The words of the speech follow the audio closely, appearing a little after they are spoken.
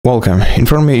Welcome, in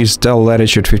front of me is Dell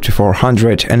Latitude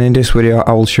 5400, and in this video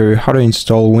I will show you how to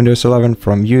install Windows 11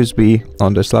 from USB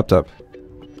on this laptop.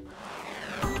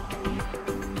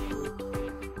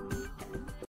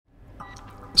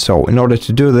 So in order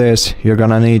to do this, you're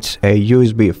gonna need a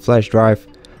USB flash drive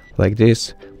like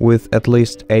this with at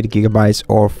least 8 GB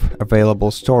of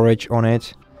available storage on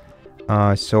it.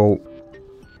 So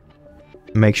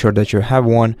make sure that you have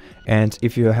one, and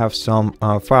if you have some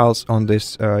files on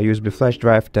this USB flash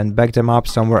drive, then back them up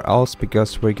somewhere else,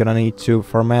 because we're gonna need to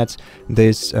format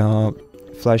this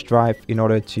flash drive in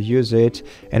order to use it.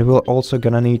 And we're also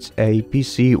gonna need a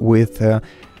PC with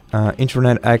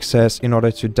internet access in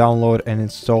order to download and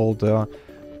install the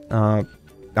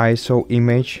ISO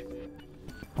image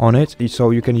on it.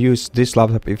 So you can use this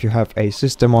laptop if you have a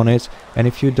system on it, and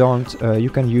if you don't, you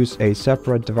can use a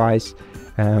separate device.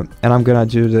 And I'm gonna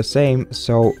do the same.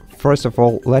 So first of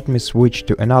all, let me switch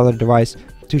to another device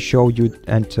to show you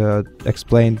and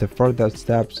explain the further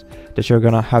steps that you're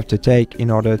gonna have to take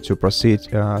in order to proceed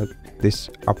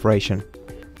this operation.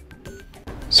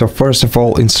 So first of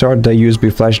all, insert the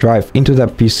USB flash drive into the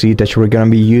PC that you're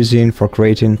gonna be using for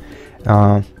creating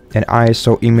an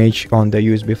ISO image on the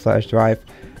USB flash drive,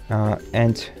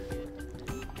 and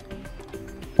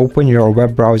open your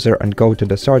web browser and go to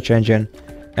the search engine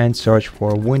and search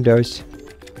for Windows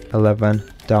 11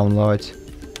 download.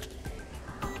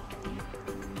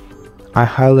 I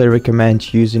highly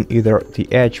recommend using either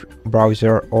the Edge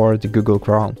browser or the Google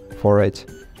Chrome for it.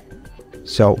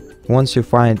 So once you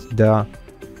find the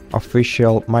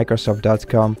official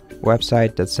Microsoft.com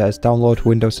website that says download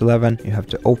Windows 11, you have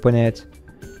to open it,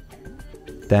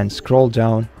 then scroll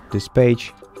down this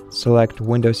page, select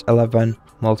Windows 11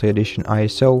 multi-edition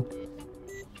ISO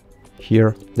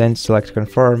here, then select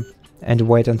confirm and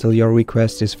wait until your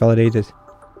request is validated.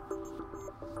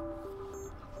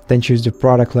 Then choose the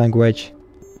product language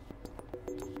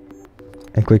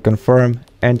and click confirm,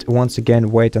 and once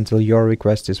again wait until your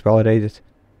request is validated.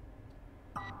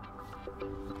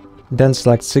 Then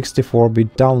select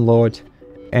 64-bit download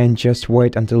and just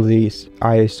wait until this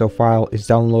ISO file is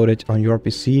downloaded on your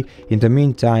PC. In the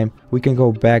meantime, we can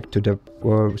go back to the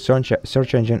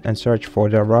search engine and search for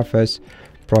the Rufus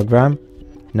program.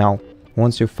 Now,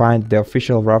 once you find the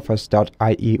official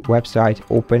rufus.ie website,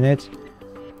 open it,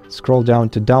 scroll down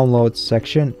to download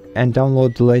section and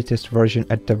download the latest version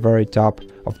at the very top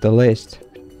of the list.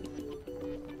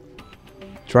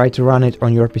 Try to run it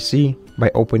on your PC by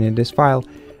opening this file,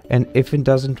 and if it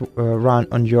doesn't run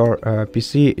on your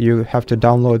PC, you have to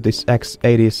download this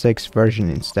x86 version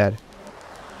instead,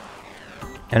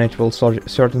 and it will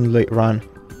certainly run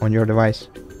on your device.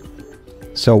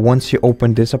 So once you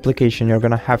open this application, you're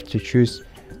gonna have to choose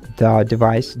the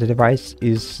device. The device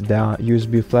is the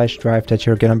USB flash drive that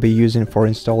you're gonna be using for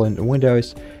installing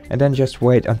Windows, and then just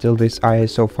wait until this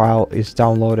ISO file is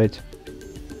downloaded.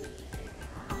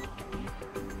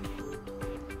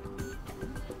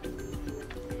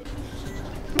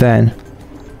 Then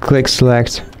click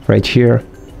select right here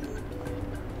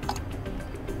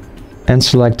and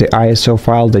select the ISO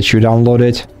file that you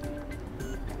downloaded.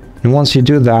 And once you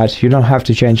do that, you don't have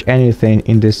to change anything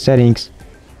in these settings.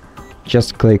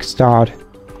 Just click start.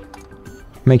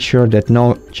 Make sure that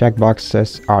no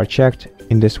checkboxes are checked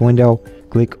in this window.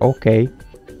 Click OK.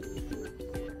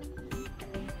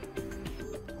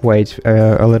 Wait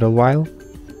a little while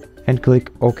and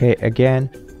click OK again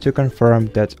to confirm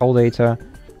that all data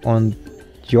on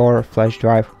your flash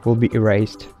drive will be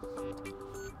erased.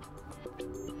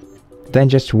 Then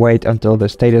just wait until the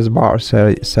status bar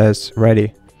says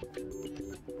ready.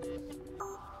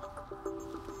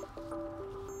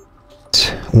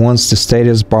 Once the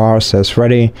status bar says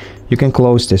ready, you can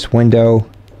close this window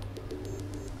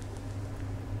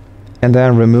and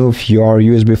then remove your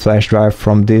USB flash drive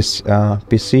from this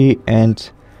PC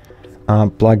and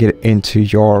plug it into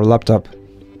your laptop.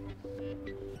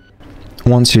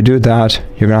 Once you do that,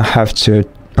 you're gonna have to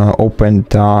open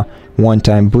the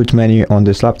one-time boot menu on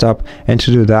this laptop, and to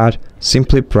do that,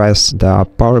 simply press the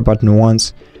power button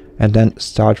once and then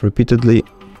start repeatedly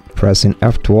pressing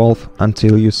F12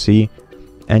 until you see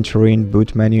entering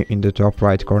boot menu in the top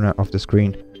right corner of the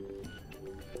screen.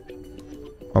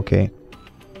 Okay,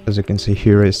 as you can see,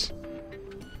 here is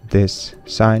this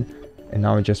sign, and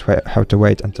now we just have to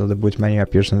wait until the boot menu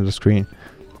appears on the screen.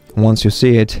 Once you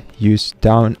see it, use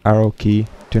down arrow key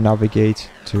to navigate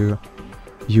to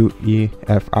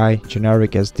UEFI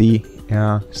generic SD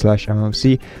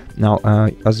 /MMC. Now,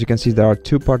 as you can see, there are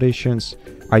two partitions.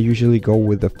 I usually go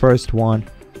with the first one.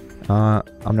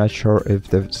 I'm not sure if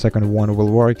the second one will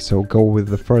work, so go with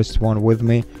the first one with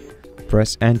me.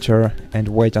 Press enter and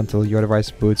wait until your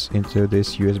device boots into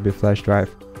this USB flash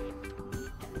drive.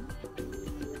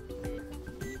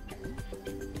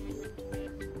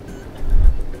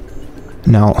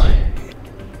 Now,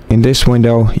 in this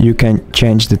window, you can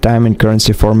change the time and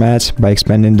currency format by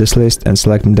expanding this list and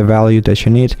selecting the value that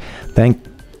you need. Then,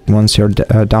 once you're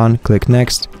done, click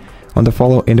Next. In the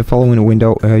following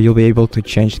window, you'll be able to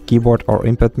change the keyboard or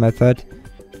input method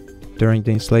during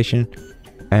the installation.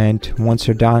 And once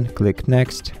you're done, click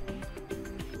Next.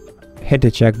 Hit the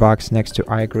checkbox next to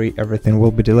I agree. Everything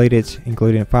will be deleted,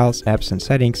 including files, apps, and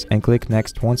settings, and click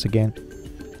Next once again.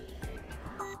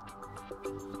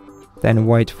 Then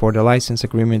wait for the license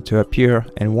agreement to appear,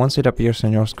 and once it appears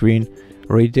on your screen,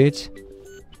 read it.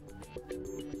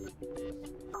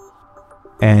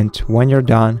 And when you're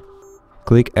done,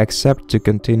 click Accept to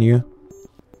continue.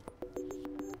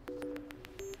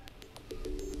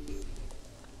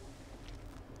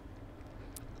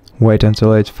 Wait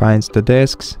until it finds the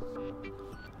disks.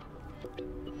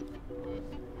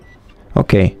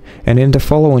 Okay, and in the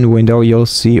following window you'll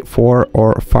see 4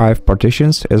 or 5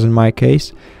 partitions, as in my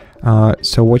case.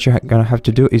 So what you're gonna have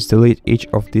to do is delete each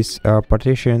of these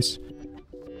partitions.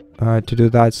 To do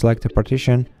that, select the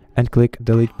partition and click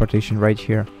Delete Partition right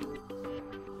here.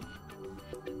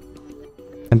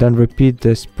 And then repeat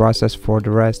this process for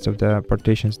the rest of the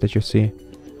partitions that you see,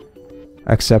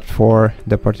 except for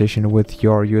the partition with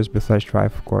your USB flash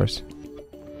drive, of course,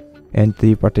 and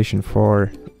the partition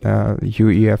for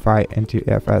UEFI and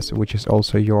TFS, which is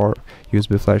also your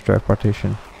USB flash drive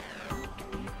partition.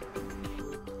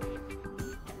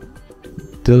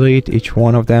 Delete each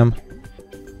one of them.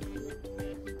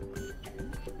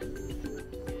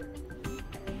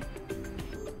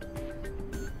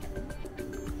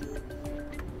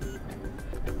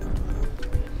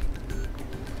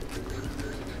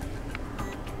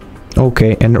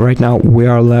 Okay, and right now we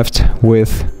are left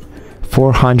with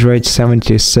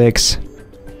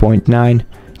 476.9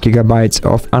 gigabytes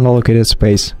of unallocated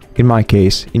space. In my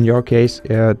case, in your case,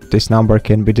 this number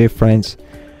can be different.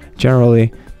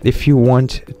 Generally, if you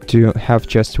want to have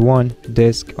just one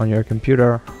disk on your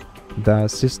computer, the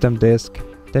system disk,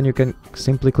 then you can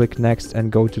simply click Next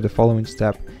and go to the following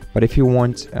step. But if you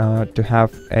want to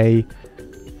have a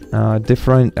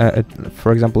different,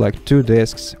 for example, like 2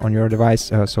 disks on your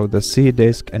device, so the C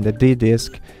disk and the D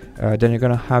disk, then you're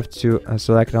gonna have to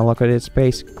select unallocated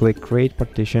space, click Create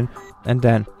Partition, and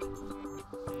then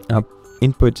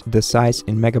input the size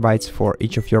in megabytes for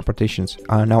each of your partitions.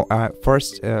 Now,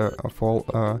 first of all,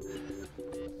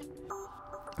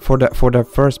 for the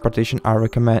first partition, I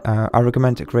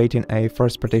recommend creating a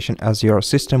first partition as your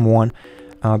system one,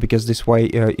 because this way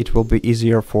it will be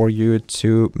easier for you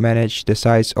to manage the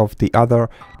size of the other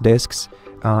disks.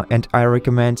 And I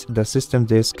recommend the system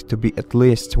disk to be at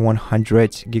least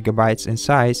 100 gigabytes in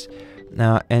size,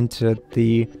 and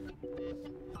the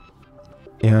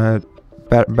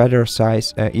better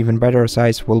size, even better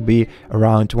size, will be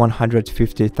around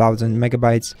 150,000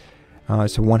 megabytes,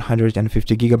 so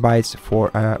 150 gigabytes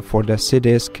for the C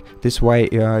disk. This way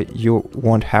you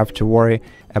won't have to worry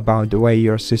about the way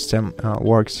your system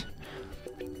works.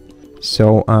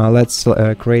 So let's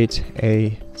create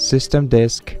a system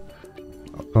disk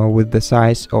with the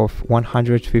size of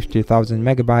 150,000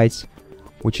 megabytes,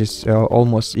 which is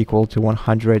almost equal to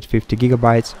 150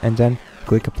 gigabytes, and then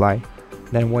click Apply.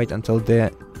 Then wait until the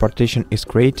partition is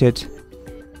created.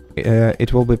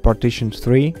 It will be partition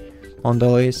 3 on the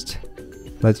list.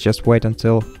 Let's just wait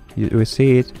until you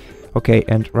see it. Okay,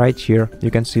 and right here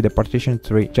you can see the partition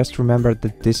 3. Just remember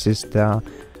that this is the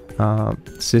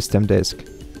system disk,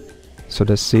 so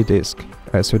the C disk.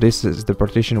 So this is the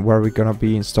partition where we're gonna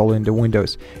be installing the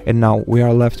Windows. And now we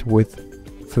are left with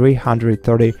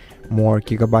 330 more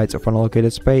gigabytes of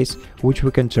unallocated space, which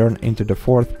we can turn into the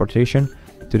 4th partition.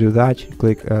 To do that,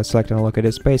 click select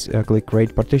unallocated space, click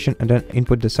Create Partition, and then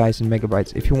input the size in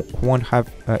megabytes. If you want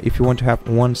to have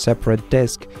one separate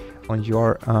disk on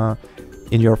your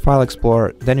in your file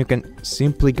explorer, then you can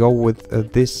simply go with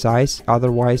this size.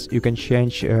 Otherwise, you can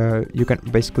change. You can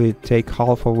basically take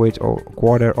half of it or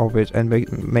quarter of it and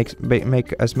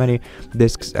make as many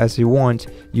disks as you want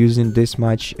using this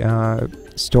much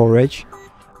storage.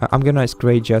 I'm gonna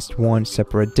create just one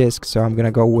separate disk, so I'm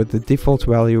gonna go with the default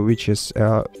value, which is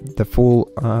the full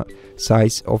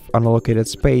size of unallocated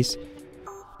space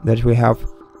that we have,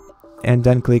 and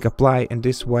then click Apply, and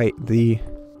this way the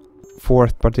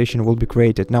 4th partition will be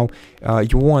created. Now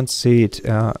you won't see it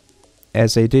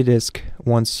as a D disk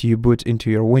once you boot into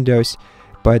your Windows,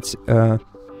 but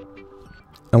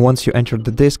and once you enter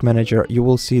the disk manager, you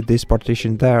will see this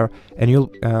partition there, and you'll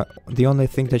the only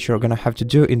thing that you're gonna have to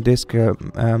do in disk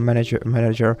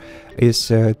manager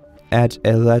is add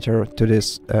a letter to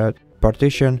this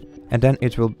partition, and then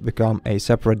it will become a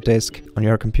separate disk on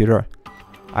your computer.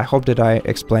 I hope that I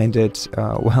explained it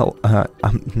well.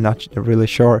 I'm not really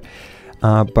sure,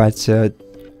 but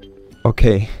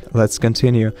okay, let's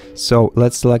continue. So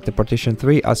let's select the partition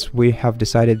 3 as we have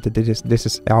decided that this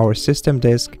is our system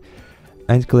disk,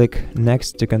 and click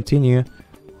next to continue.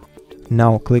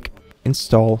 Now click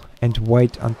install and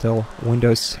wait until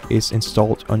Windows is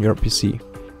installed on your PC.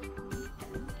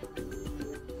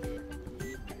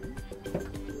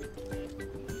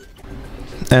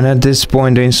 And at this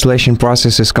point the installation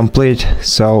process is complete,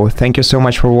 so thank you so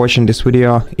much for watching this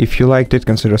video. If you liked it,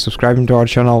 consider subscribing to our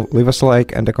channel, leave us a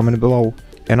like and a comment below,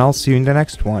 and I'll see you in the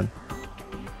next one.